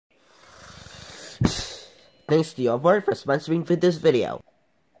Thanks to your word for sponsoring for this video.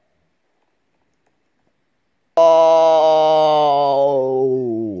 Oh,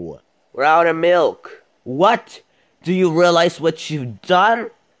 we're out of milk. What? Do you realize what you've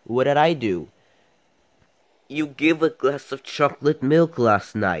done? What did I do? You gave a glass of chocolate milk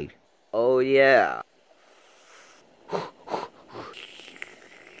last night. Oh yeah.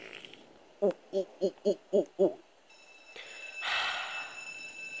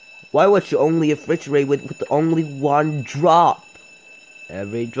 Why would you only refrigerate with only one drop?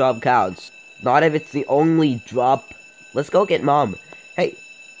 Every drop counts. Not if it's the only drop. Let's go get Mom. Hey,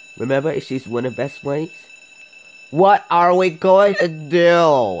 remember she's one of the best ways? What are we going to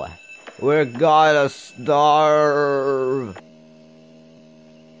do? We're gonna starve.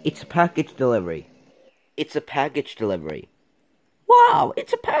 It's a package delivery. It's a package delivery. Wow,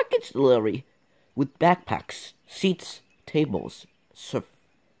 it's a package delivery. With backpacks, seats, tables,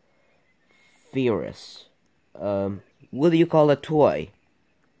 Ferris. What do you call a toy?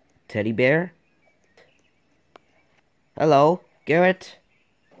 Teddy bear? Hello, Garrett?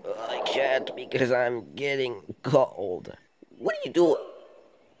 I can't because I'm getting cold. What are you doing?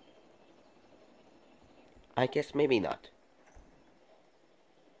 I guess maybe not.